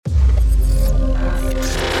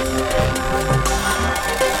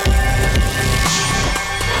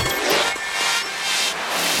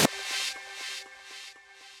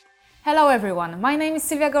everyone, my name is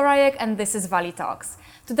Silvia Gorajek and this is Valley Talks.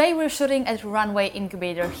 Today we're shooting at Runway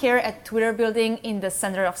Incubator here at Twitter Building in the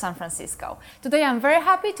center of San Francisco. Today I'm very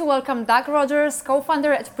happy to welcome Doug Rogers,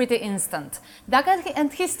 co-founder at Pretty Instant. Doug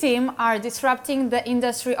and his team are disrupting the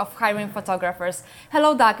industry of hiring photographers.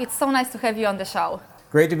 Hello Doug, it's so nice to have you on the show.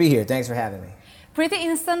 Great to be here, thanks for having me. Pretty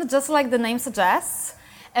Instant, just like the name suggests,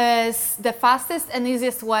 is the fastest and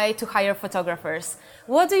easiest way to hire photographers.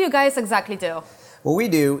 What do you guys exactly do? What we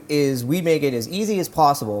do is we make it as easy as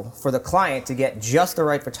possible for the client to get just the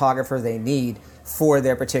right photographer they need for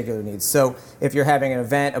their particular needs. So if you're having an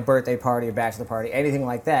event, a birthday party, a bachelor party, anything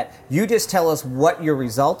like that, you just tell us what your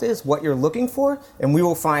result is, what you're looking for, and we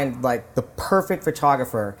will find like the perfect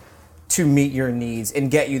photographer to meet your needs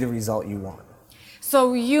and get you the result you want.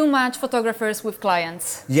 So you match photographers with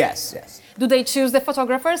clients? Yes, yes. Do they choose the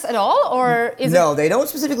photographers at all, or is No, they don't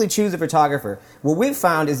specifically choose a photographer. What we've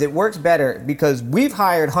found is it works better because we've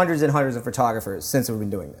hired hundreds and hundreds of photographers since we've been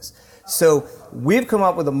doing this. So we've come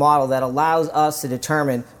up with a model that allows us to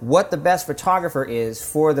determine what the best photographer is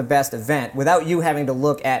for the best event without you having to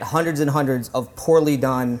look at hundreds and hundreds of poorly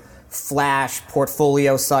done flash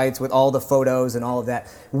portfolio sites with all the photos and all of that.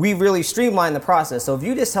 We really streamline the process. So if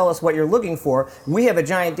you just tell us what you're looking for, we have a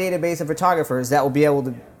giant database of photographers that will be able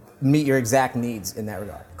to meet your exact needs in that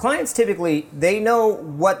regard. Clients typically, they know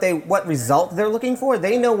what result they're looking for.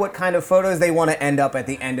 They know what kind of photos they want to end up at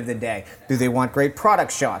the end of the day. Do they want great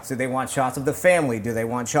product shots? Do they want shots of the family? Do they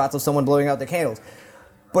want shots of someone blowing out the candles?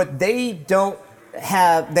 But they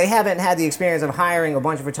haven't had the experience of hiring a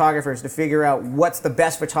bunch of photographers to figure out what's the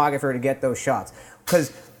best photographer to get those shots.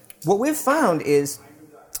 Because what we've found is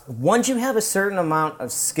once you have a certain amount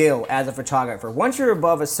of skill as a photographer, once you're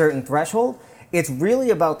above a certain threshold, it's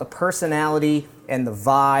really about the personality and the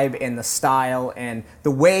vibe and the style and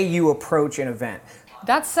the way you approach an event.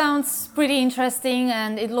 That sounds pretty interesting,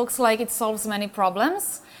 and it looks like it solves many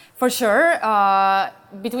problems, for sure,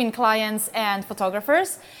 between clients and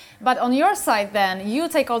photographers. But on your side then, you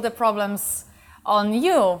take all the problems on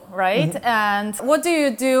you, right? Mm-hmm. And what do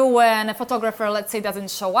you do when a photographer, let's say, doesn't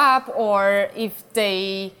show up, or if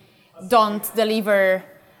they don't deliver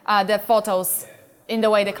the photos in the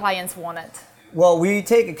way the clients want it? Well, we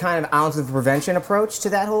take a kind of ounce of prevention approach to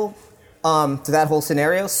that whole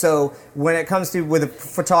scenario. So when it comes to with the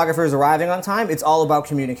photographers arriving on time, it's all about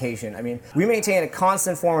communication. I mean, we maintain a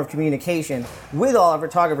constant form of communication with all our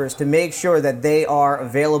photographers to make sure that they are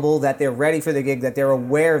available, that they're ready for the gig, that they're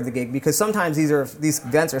aware of the gig, because sometimes these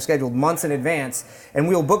events are scheduled months in advance, and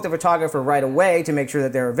we will book the photographer right away to make sure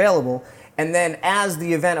that they're available. And then as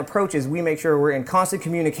the event approaches, we make sure we're in constant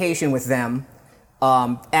communication with them,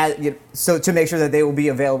 so to make sure that they will be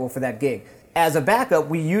available for that gig. As a backup,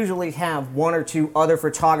 we usually have one or two other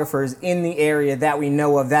photographers in the area that we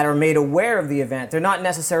know of that are made aware of the event. They're not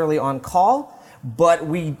necessarily on call, but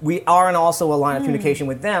we are in also a line of communication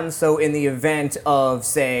with them. So in the event of,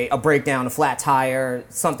 say, a breakdown, a flat tire,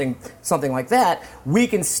 something like that, we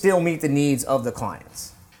can still meet the needs of the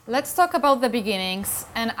clients. Let's talk about the beginnings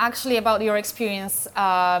and actually about your experience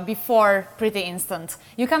before Pretty Instant.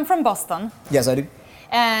 You come from Boston. Yes, I do.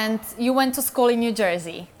 And you went to school in New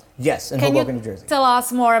Jersey. Yes, in Hoboken, New Jersey. Tell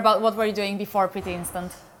us more about what were you doing before Pretty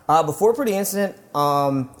Instant? Before Pretty Instant,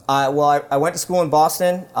 I went to school in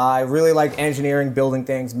Boston. I really liked engineering, building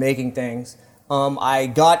things, making things. I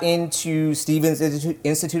got into Stevens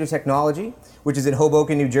Institute of Technology, which is in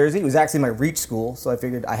Hoboken, New Jersey. It was actually my reach school, so I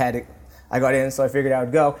figured I got in, so I figured I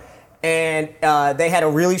would go. And they had a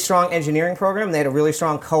really strong engineering program. They had a really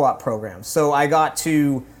strong co-op program. So I got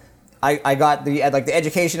the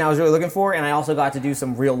education I was really looking for, and I also got to do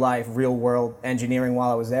some real world engineering while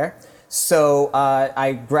I was there. So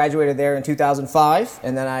I graduated there in 2005,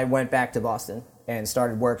 and then I went back to Boston and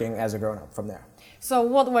started working as a grown-up from there. So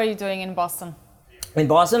what were you doing in Boston? In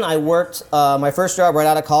Boston, I worked, my first job right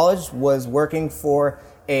out of college was working for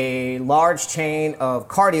a large chain of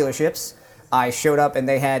car dealerships. I showed up and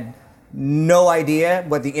they had no idea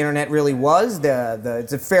what the internet really was.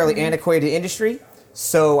 It's a fairly antiquated industry.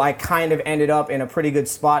 So I kind of ended up in a pretty good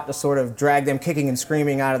spot to sort of drag them kicking and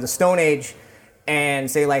screaming out of the Stone Age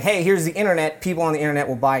and say like, hey, here's the internet. People on the internet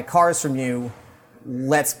will buy cars from you.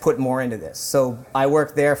 Let's put more into this. So I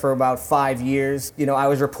worked there for about 5 years. I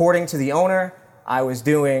was reporting to the owner. I was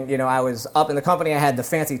up in the company. I had the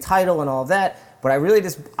fancy title and all of that. But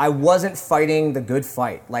I wasn't fighting the good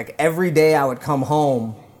fight. Like every day I would come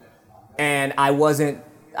home and I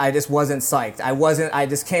just wasn't psyched. I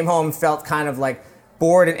just came home, felt kind of like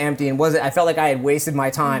bored and empty, and I felt like I had wasted my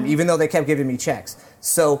time, even though they kept giving me checks.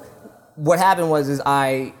 So what happened was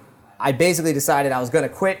I basically decided I was gonna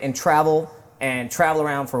quit and travel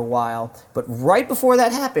around for a while. But right before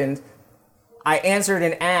that happened, I answered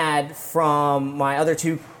an ad from my other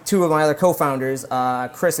two of my other co-founders,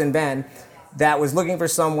 Chris and Ben, that was looking for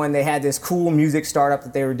someone. They had this cool music startup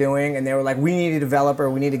that they were doing, and they were like, we need a developer,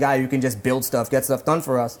 we need a guy who can just build stuff, get stuff done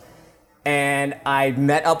for us. And I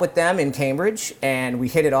met up with them in Cambridge, and we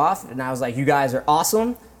hit it off, and I was like, you guys are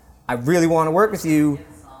awesome. I really want to work with you.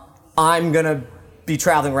 I'm going to be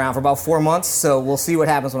traveling around for about 4 months, so we'll see what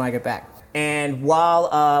happens when I get back. And when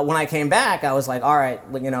I came back, I was like, all right,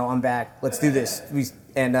 I'm back. Let's do this.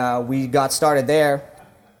 We got started there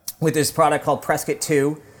with this product called Presskit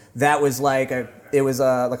 2. That was like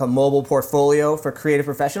a mobile portfolio for creative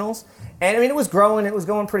professionals. And I mean, it was growing, it was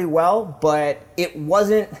going pretty well, but it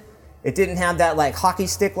didn't have that like hockey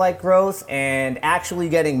stick like growth, and actually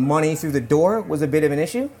getting money through the door was a bit of an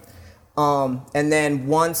issue. And then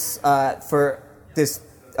once for this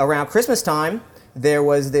around Christmas time, there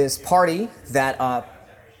was this party that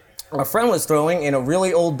a friend was throwing in a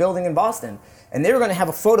really old building in Boston. And they were going to have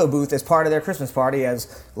a photo booth as part of their Christmas party,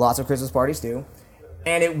 as lots of Christmas parties do.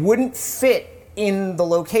 And it wouldn't fit in the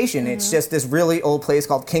location. Mm-hmm. It's just this really old place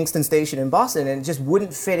called Kingston Station in Boston, and it just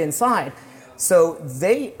wouldn't fit inside. So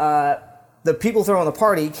the people throwing the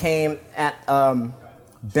party came at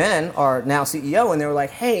Ben, our now CEO, and they were like,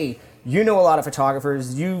 hey, you know a lot of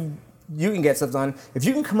photographers. You can get stuff done. If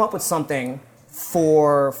you can come up with something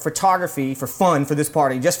for photography, for fun, for this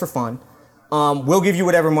party, just for fun, we'll give you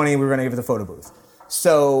whatever money we're going to give the photo booth.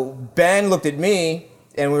 So Ben looked at me,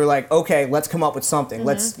 and we were like, okay, let's come up with something. Mm-hmm.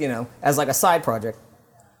 Let's, as like a side project.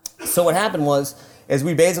 So what happened is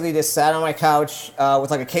we basically just sat on my couch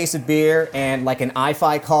with like a case of beer and like an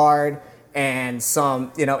iFi card and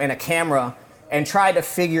some, and a camera, and tried to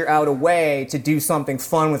figure out a way to do something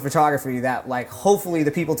fun with photography that like hopefully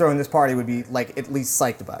the people throwing this party would be like at least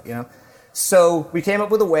psyched about, So we came up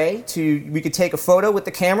with a way we could take a photo with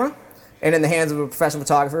the camera, and in the hands of a professional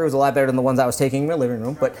photographer, it was a lot better than the ones I was taking in my living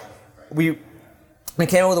room, but we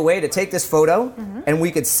came up with a way to take this photo, mm-hmm. and we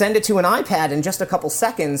could send it to an iPad in just a couple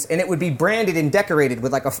seconds, and it would be branded and decorated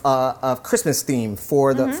with like a Christmas theme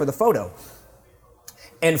for the photo.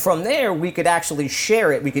 And from there, we could actually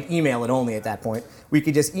share it. We could email it only at that point. We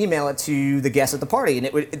could just email it to the guests at the party, and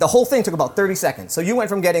the whole thing took about 30 seconds. So you went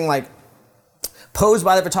from getting like posed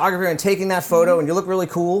by the photographer and taking that photo, and you look really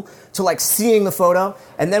cool, to like seeing the photo,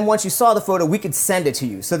 and then once you saw the photo, we could send it to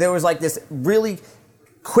you. So there was like this really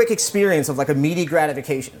quick experience of like immediate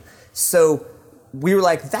gratification. So we were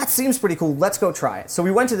like, that seems pretty cool, let's go try it. So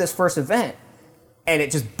we went to this first event, and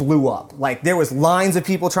it just blew up. Like there was lines of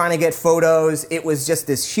people trying to get photos. It was just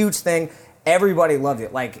this huge thing. Everybody loved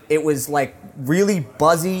it. Like it was like really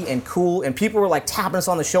buzzy and cool, and people were like tapping us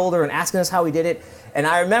on the shoulder and asking us how we did it. And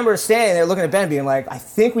I remember standing there looking at Ben being like, I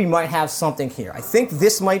think we might have something here. I think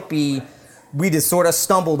this might be, we just sort of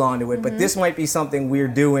stumbled onto it, mm-hmm. but this might be something we're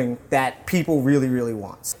doing that people really, really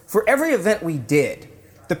want. For every event we did,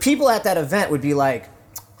 the people at that event would be like,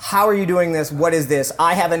 how are you doing this? What is this?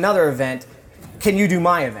 I have another event. Can you do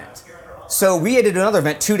my event? So we had to do another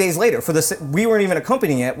event 2 days later. We weren't even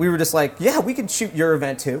accompanying it. We were just like, yeah, we could shoot your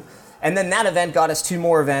event too. And then that event got us 2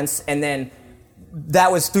 more events, and then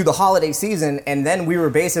that was through the holiday season, and then we were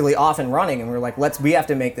basically off and running, and we were like, we have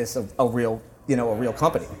to make this a real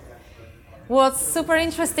company. What's super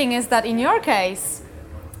interesting is that in your case,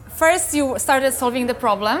 first you started solving the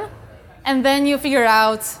problem, and then you figure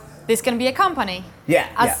out this can be a company.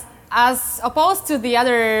 As opposed to the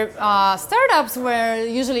other startups where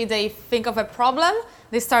usually they think of a problem,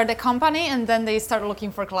 they start a company, and then they start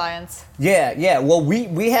looking for clients. Yeah. Well,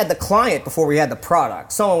 we had the client before we had the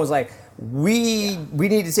product. Someone was like, we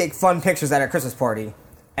need to take fun pictures at our Christmas party,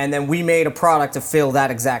 and then we made a product to fill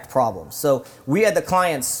that exact problem. So we had the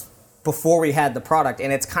clients before we had the product,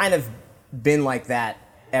 and it's kind of been like that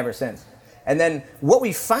ever since. And then what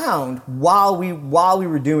we found while we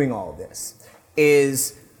were doing all of this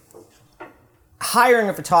is hiring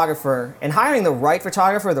a photographer, and hiring the right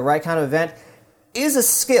photographer, the right kind of event, is a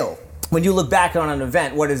skill. When you look back on an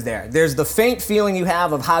event, what is there? There's the faint feeling you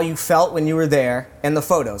have of how you felt when you were there, and the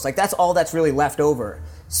photos. Like that's all that's really left over.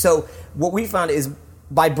 So what we found is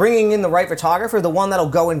by bringing in the right photographer, the one that'll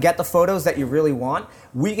go and get the photos that you really want,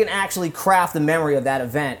 we can actually craft the memory of that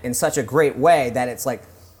event in such a great way that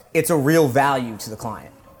it's a real value to the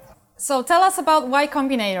client. So tell us about Y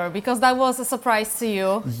Combinator, because that was a surprise to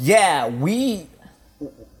you. Yeah, we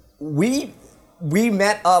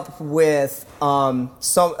met up with someone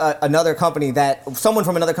from another company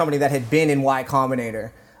that had been in Y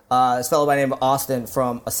Combinator, this fellow by the name of Austin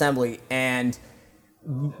from Assembly, and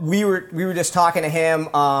we were just talking to him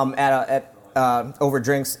over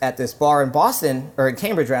drinks at this bar in Boston, or in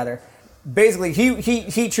Cambridge rather. Basically,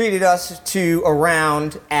 he treated us to a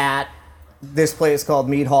round at this place called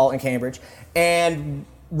Mead Hall in Cambridge, and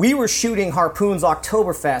we were shooting Harpoon's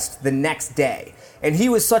Oktoberfest the next day. And he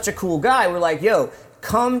was such a cool guy. We're like, yo,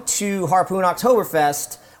 come to Harpoon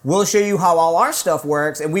Oktoberfest. We'll show you how all our stuff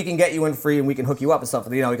works, and we can get you in free, and we can hook you up and stuff.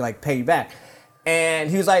 You know, we can like pay you back. And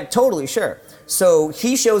he was like, totally, sure. So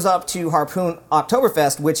he shows up to Harpoon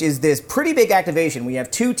Oktoberfest, which is this pretty big activation. We have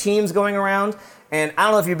 2 teams going around, and I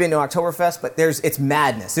don't know if you've been to Oktoberfest, but it's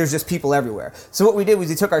madness. There's just people everywhere. So what we did was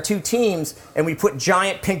we took our 2 teams and we put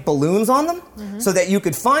giant pink balloons on them so that you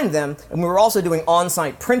could find them, and we were also doing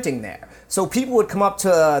on-site printing there. So people would come up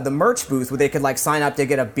to the merch booth where they could like sign up to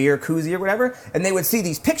get a beer koozie or whatever, and they would see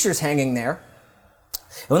these pictures hanging there.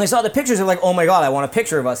 And when they saw the pictures, they're like, oh my God, I want a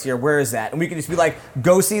picture of us here. Where is that? And we could just be like,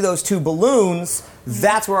 go see those 2 balloons.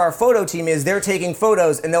 That's where our photo team is. They're taking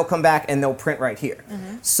photos, and they'll come back and they'll print right here.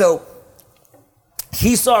 So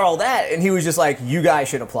he saw all that, and he was just like, you guys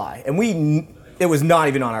should apply. And it was not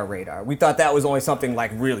even on our radar. We thought that was only something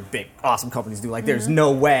like really big, awesome companies do. Like, there's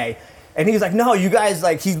no way. And he's like, no, you guys,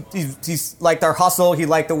 like, he's liked our hustle. He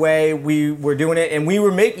liked the way we were doing it. And we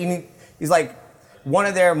were making, he's like, one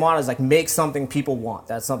of their mottos, like, make something people want.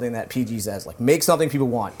 That's something that PG says, like, make something people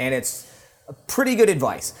want. And it's pretty good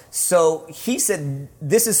advice. So he said,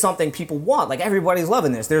 this is something people want. Like, everybody's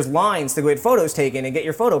loving this. There's lines to get photos taken and get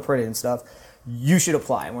your photo printed and stuff. You should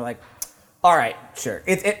apply. And we're like, all right, sure.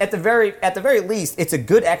 At the very least, it's a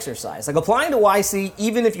good exercise. Like, applying to YC,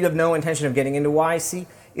 even if you have no intention of getting into YC,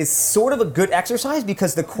 is sort of a good exercise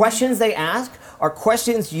because the questions they ask are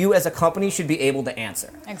questions you as a company should be able to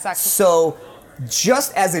answer. Exactly. So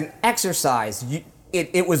just as an exercise,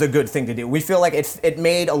 it was a good thing to do. We feel like it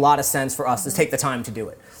made a lot of sense for us to take the time to do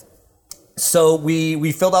it. So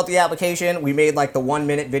we filled out the application. We made like the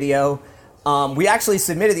 1-minute video. We actually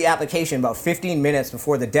submitted the application about 15 minutes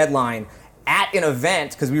before the deadline at an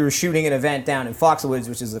event, because we were shooting an event down in Foxwoods,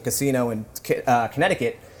 which is a casino in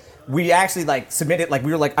Connecticut. We actually like submitted, like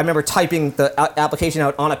we were like, I remember typing the application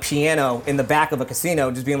out on a piano in the back of a casino,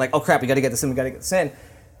 just being like, oh crap, we got to get this in,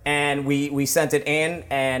 And we sent it in,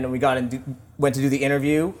 and we went to do the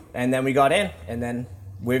interview, and then we got in, and then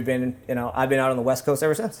we've been, I've been out on the West Coast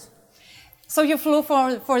ever since. So you flew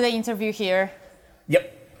for the interview here.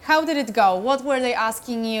 Yep. How did it go? What were they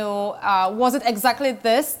asking you? Was it exactly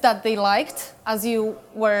this that they liked as you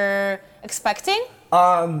were expecting?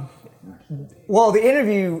 Well, the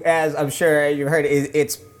interview, as I'm sure you've heard,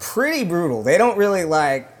 it's pretty brutal. They don't really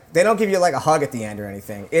they don't give you like a hug at the end or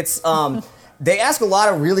anything. It's, they ask a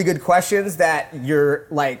lot of really good questions that you're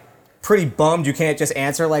like pretty bummed you can't just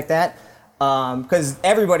answer like that. Because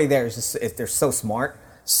everybody there is just, they're so smart.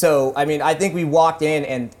 So, I mean, I think we walked in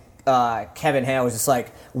and Kevin Hale was just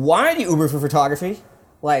like, why do you Uber for photography?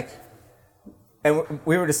 Like, and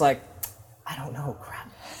we were just like, I don't know, crap.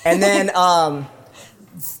 And then,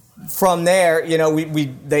 from there,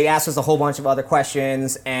 they asked us a whole bunch of other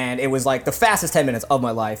questions, and it was like the fastest 10 minutes of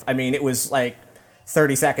my life. I mean, it was like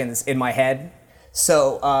 30 seconds in my head.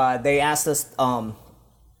 So they asked us, a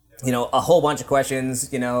whole bunch of questions.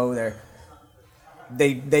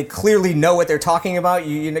 They clearly know what they're talking about.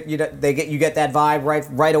 You get that vibe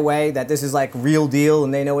right away that this is like real deal,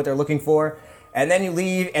 and they know what they're looking for. And then you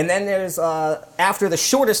leave, and then there's, after the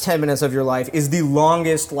shortest 10 minutes of your life is the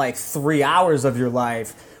longest, like 3 hours of your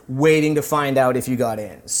life, waiting to find out if you got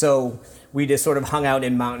in. So we just sort of hung out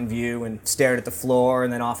in Mountain View and stared at the floor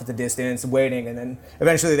and then off at the distance waiting. And then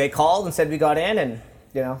eventually they called and said we got in, and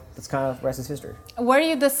that's kind of the rest is history. Were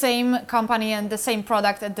you the same company and the same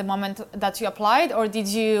product at the moment that you applied, or did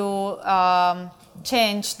you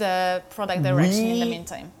change the product direction in the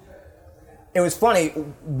meantime? It was funny.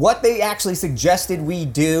 What they actually suggested we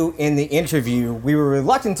do in the interview, we were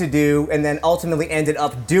reluctant to do, and then ultimately ended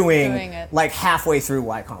up doing it like halfway through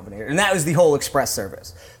Y Combinator. And that was the whole Express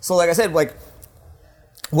service. So like I said, like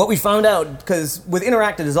what we found out, because with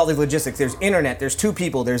Interactive there's all these logistics. There's internet, there's 2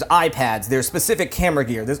 people, there's iPads, there's specific camera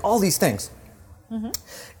gear, there's all these things. Mm-hmm.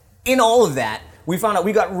 In all of that, we found out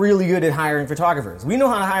we got really good at hiring photographers. We know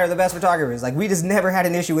how to hire the best photographers. Like, we just never had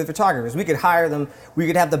an issue with photographers. We could hire them. We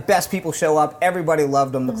could have the best people show up. Everybody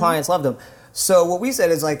loved them. The clients loved them. So what we said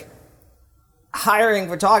is, like, hiring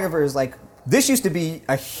photographers, like, this used to be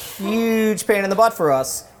a huge pain in the butt for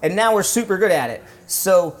us, and now we're super good at it.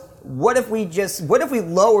 So what if we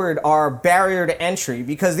lowered our barrier to entry?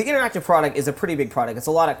 Because the Interactive product is a pretty big product. It's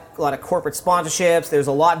a lot of corporate sponsorships. There's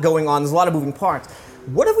a lot going on. There's a lot of moving parts.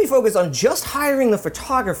 What if we focus on just hiring the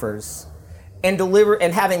photographers and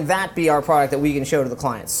having that be our product that we can show to the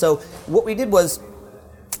clients? So what we did was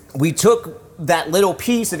we took that little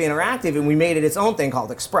piece of Interactive and we made it its own thing called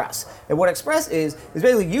Express. And what Express is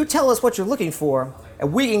basically you tell us what you're looking for,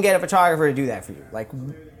 and we can get a photographer to do that for you. Like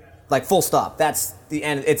Like full stop. That's the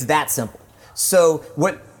end. It's that simple. So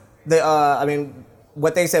what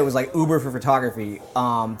what they said was like Uber for photography.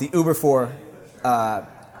 The Uber for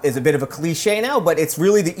is a bit of a cliche now, but it's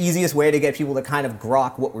really the easiest way to get people to kind of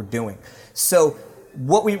grok what we're doing. So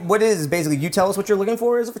what it is basically you tell us what you're looking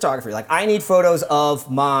for as a photographer. Like I need photos of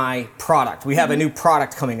my product. We have a new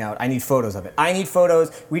product coming out. I need photos of it. I need photos.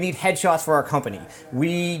 We need headshots for our company.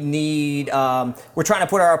 We need, we're trying to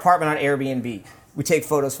put our apartment on Airbnb. We take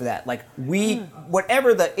photos for that. Like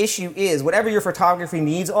whatever the issue is, whatever your photography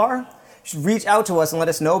needs are, reach out to us and let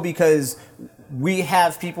us know, because we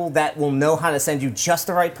have people that will know how to send you just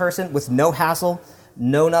the right person with no hassle,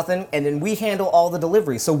 no nothing, and then we handle all the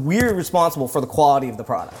delivery. So we're responsible for the quality of the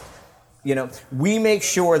product. You know, we make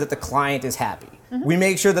sure that the client is happy. Mm-hmm. We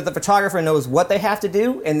make sure that the photographer knows what they have to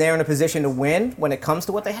do and they're in a position to win when it comes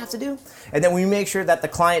to what they have to do. And then we make sure that the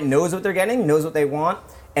client knows what they're getting, knows what they want,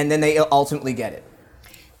 and then they ultimately get it.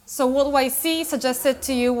 So what YC suggested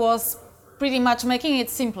to you was pretty much making it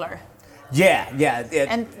simpler. Yeah.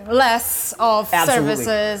 And less of Absolutely.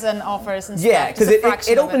 Services and offers and stuff. Yeah, because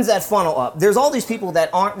it opens that that funnel up. There's all these people that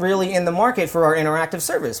aren't really in the market for our interactive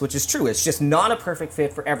service, which is true. It's just not a perfect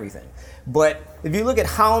fit for everything. But if you look at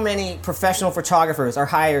how many professional photographers are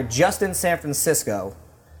hired just in San Francisco,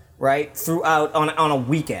 right, throughout on a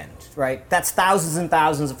weekend, right? That's thousands and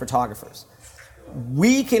thousands of photographers.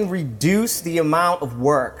 We can reduce the amount of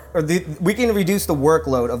work, we can reduce the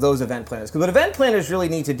workload of those event planners. Because what event planners really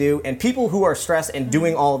need to do, and people who are stressed and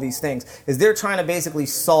doing all of these things, is they're trying to basically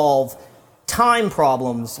solve time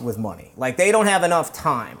problems with money. Like they don't have enough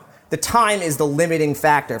time. The time is the limiting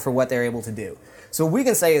factor for what they're able to do. So what we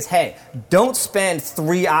can say is, hey, don't spend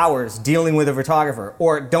 3 hours dealing with a photographer,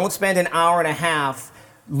 or don't spend an hour and a half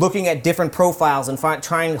looking at different profiles and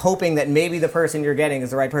hoping that maybe the person you're getting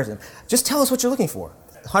is the right person. Just tell us what you're looking for.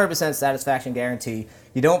 100% satisfaction guarantee.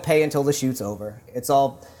 You don't pay until the shoot's over. It's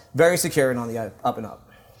all very secure and on the up and up.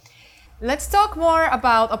 Let's talk more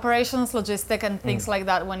about operations, logistics, and things like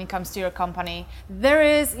that when it comes to your company. There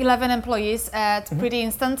is 11 employees at Pretty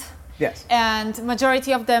Instant. Yes. And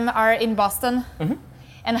majority of them are in Boston.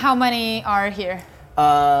 And how many are here?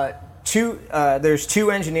 There's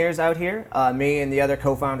 2 engineers out here, me and the other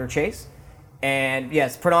co-founder, Chase. And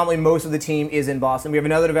yes, predominantly most of the team is in Boston. We have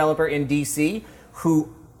another developer in DC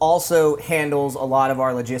who also handles a lot of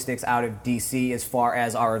our logistics out of DC as far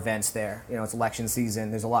as our events there. You know, it's election season,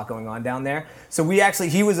 there's a lot going on down there. So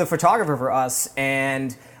he was a photographer for us,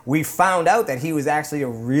 and we found out that he was actually a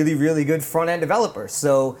really, really good front-end developer.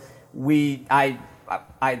 So I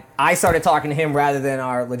started talking to him rather than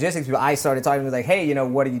our logistics people. I started talking to him like, hey, you know,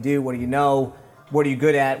 what do you do? What do you know? What are you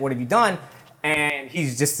good at? What have you done? And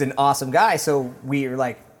he's just an awesome guy. So we were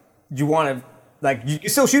like, you want to, like, you can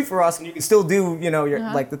still shoot for us and you can still do, you know, your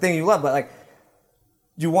like the thing you love, but like,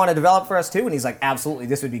 you want to develop for us too? And he's like, absolutely,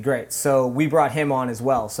 this would be great. So we brought him on as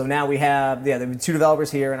well. So now we have, there are 2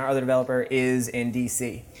 developers here and our other developer is in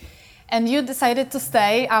DC. And you decided to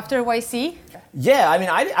stay after YC? Yeah, I mean,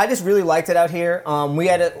 I just really liked it out here. We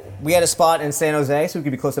had a spot in San Jose, so we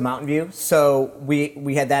could be close to Mountain View. So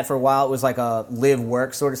we had that for a while. It was like a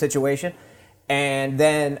live-work sort of situation. And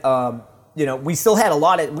then, you know, we still had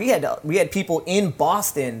we had people in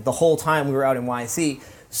Boston the whole time we were out in YC.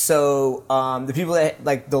 So the people that,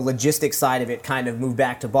 like, the logistics side of it kind of moved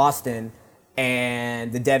back to Boston,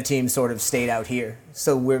 and the dev team sort of stayed out here.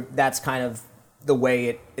 So that's kind of the way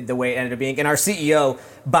it ended up being. And our CEO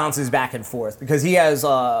bounces back and forth because he has,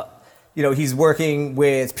 you know, he's working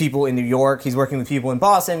with people in New York, he's working with people in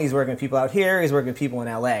Boston, he's working with people out here, he's working with people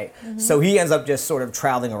in LA. So he ends up just sort of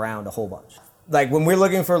traveling around a whole bunch. Like when we're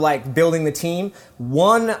looking for like building the team,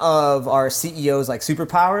 one of our CEO's like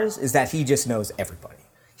superpowers is that he just knows everybody.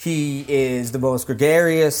 He is the most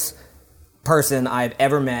gregarious person I've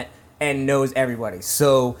ever met and knows everybody.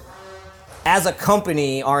 So as a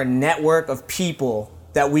company, our network of people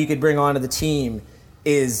that we could bring onto the team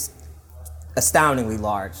is astoundingly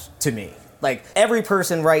large to me. Like every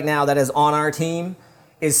person right now that is on our team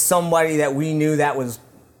is somebody that we knew that was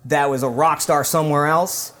a rock star somewhere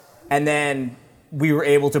else, and then we were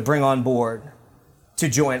able to bring on board to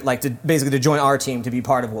join our team to be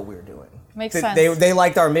part of what we were doing. Makes sense. They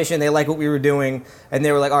liked our mission, they liked what we were doing, and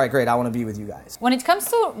they were like, all right, great, I want to be with you guys. When it comes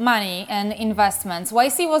to money and investments,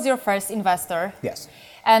 YC was your first investor. Yes.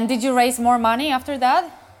 And did you raise more money after that?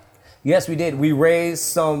 Yes, we did. We raised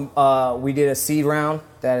some, we did a seed round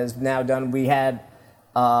that is now done. We had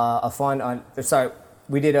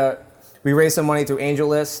we raised some money through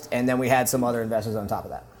AngelList, and then we had some other investors on top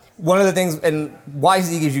of that. One of the things, and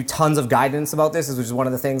YC gives you tons of guidance about this, which is one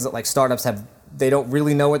of the things that like startups have. They don't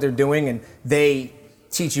really know what they're doing, and they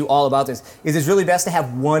teach you all about this, is it's really best to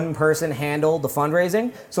have one person handle the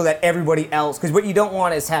fundraising so that everybody else, because what you don't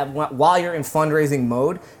want is have, while you're in fundraising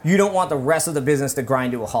mode, you don't want the rest of the business to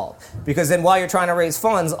grind to a halt. Because then while you're trying to raise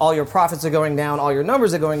funds, all your profits are going down, all your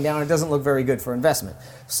numbers are going down, it doesn't look very good for investment.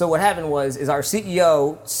 So what happened is our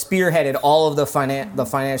CEO spearheaded all of the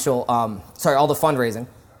all the fundraising,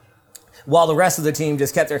 while the rest of the team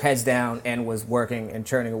just kept their heads down and was working and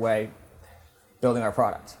churning away, building our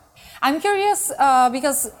product. I'm curious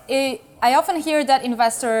because I often hear that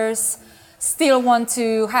investors still want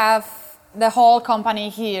to have the whole company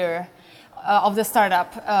here of the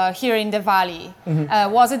startup here in the Valley.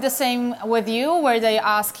 Mm-hmm. Was it the same with you? Were they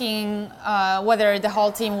asking whether the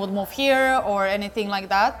whole team would move here or anything like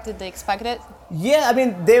that? Did they expect it? Yeah, I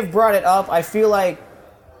mean, they've brought it up. I feel like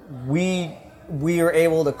we were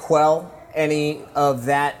able to quell any of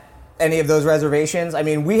those reservations. I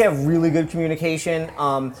mean, we have really good communication.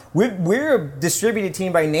 We're a distributed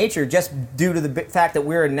team by nature, just due to the fact that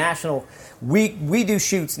we're a national. We do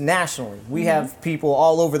shoots nationally. We have people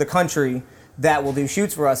all over the country that will do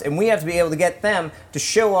shoots for us, and we have to be able to get them to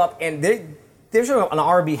show up, and they're showing up on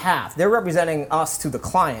our behalf. They're representing us to the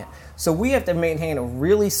client. So we have to maintain a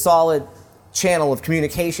really solid channel of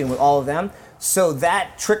communication with all of them, so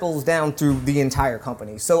that trickles down through the entire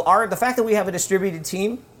company. So the fact that we have a distributed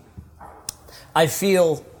team, I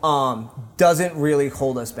feel doesn't really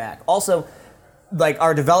hold us back. Also, like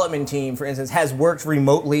our development team, for instance, has worked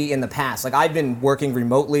remotely in the past. Like I've been working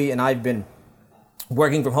remotely, and I've been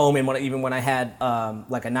working from home, and even when I had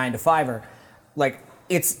like a 9-to-5er, like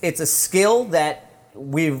it's a skill that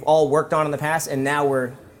we've all worked on in the past, and now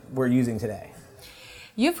we're using today.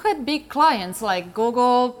 You've had big clients like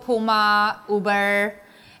Google, Puma, Uber,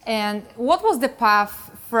 and what was the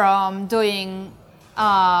path from doing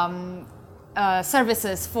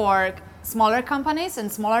services for smaller companies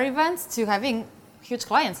and smaller events to having huge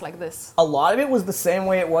clients like this? A lot of it was the same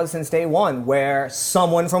way it was since day one, where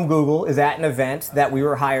someone from Google is at an event that we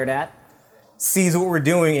were hired at, sees what we're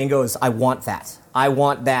doing and goes, I want that. I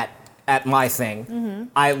want that at my thing.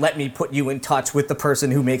 Mm-hmm. Let me put you in touch with the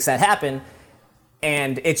person who makes that happen.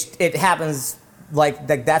 And it happens like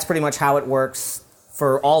that's pretty much how it works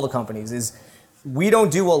for all the companies. Is we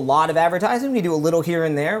don't do a lot of advertising. We do a little here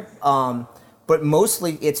and there. But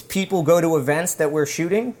mostly it's people go to events that we're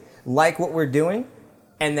shooting, like what we're doing,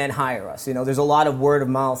 and then hire us. You know, there's a lot of word of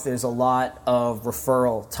mouth. There's a lot of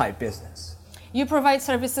referral type business. You provide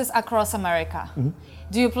services across America. Mm-hmm.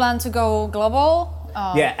 Do you plan to go global?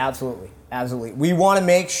 Yeah, absolutely. Absolutely. We want to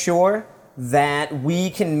make sure that we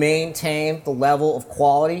can maintain the level of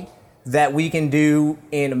quality that we can do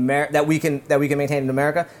in America, that we can maintain in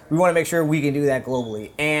America. We want to make sure we can do that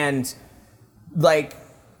globally. And like,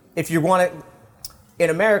 if you want to, in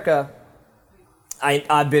America,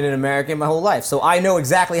 I've been an American my whole life, so I know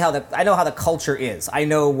exactly how the culture is. I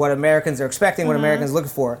know what Americans are expecting, what Americans are looking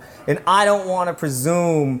for, and I don't want to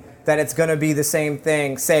presume that it's going to be the same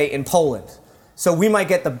thing, say, in Poland. So we might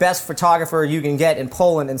get the best photographer you can get in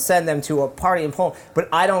Poland and send them to a party in Poland, but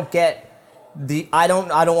I don't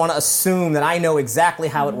want to assume that I know exactly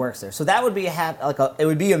how it works there. So that would be it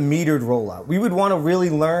would be a metered rollout. We would want to really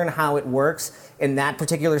learn how it works in that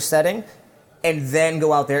particular setting, and then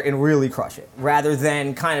go out there and really crush it, rather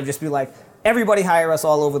than kind of just be like, everybody hire us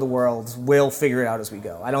all over the world, we'll figure it out as we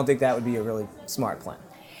go. I don't think that would be a really smart plan.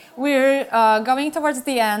 We're going towards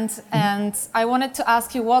the end, and I wanted to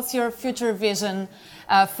ask you, what's your future vision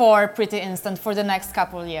for Pretty Instant for the next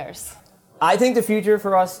couple of years? I think the future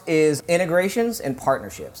for us is integrations and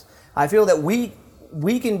partnerships. I feel that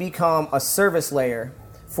we can become a service layer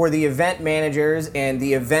for the event managers and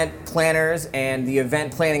the event planners and the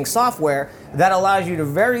event planning software that allows you to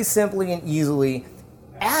very simply and easily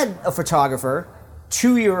add a photographer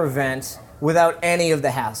to your event without any of the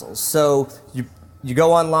hassles. So you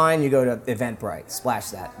go online, you go to Eventbrite,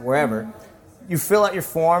 Splashstat, wherever. You fill out your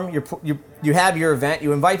form, you have your event,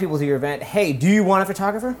 you invite people to your event. Hey, do you want a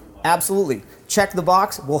photographer? Absolutely. Check the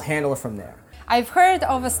box, we'll handle it from there. I've heard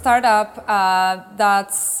of a startup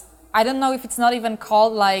that's, I don't know if it's not even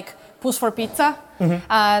called like Push for Pizza.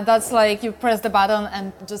 Mm-hmm. That's like you press the button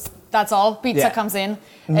and just that's all, pizza comes in.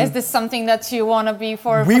 Mm-hmm. Is this something that you want to be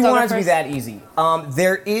for We photographers? want it to be that easy.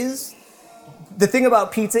 The thing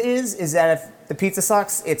about pizza is that if the pizza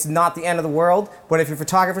sucks, it's not the end of the world. But if your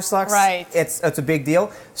photographer sucks, right, it's a big deal.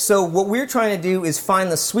 So what we're trying to do is find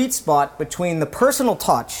the sweet spot between the personal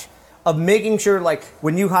touch of making sure, like,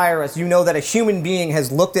 when you hire us, you know that a human being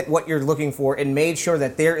has looked at what you're looking for and made sure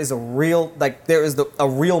that there is a real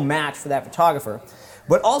match for that photographer.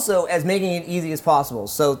 but also as making it easy as possible.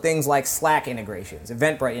 So things like Slack integrations,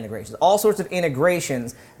 Eventbrite integrations, all sorts of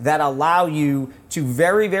integrations that allow you to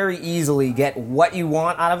very, very easily get what you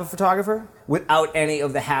want out of a photographer without any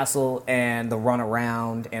of the hassle and the run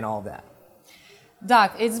around and all that.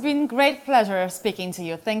 Doug, it's been great pleasure speaking to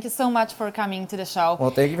you. Thank you so much for coming to the show. Well,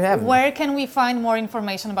 thank you for having me. Where can we find more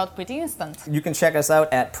information about Pretty Instant? You can check us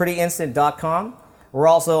out at prettyinstant.com. We're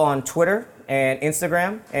also on Twitter and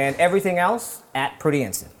Instagram and everything else at Pretty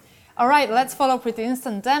Instant. All right, let's follow Pretty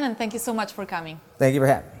Instant then, and thank you so much for coming. Thank you for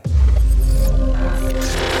having me.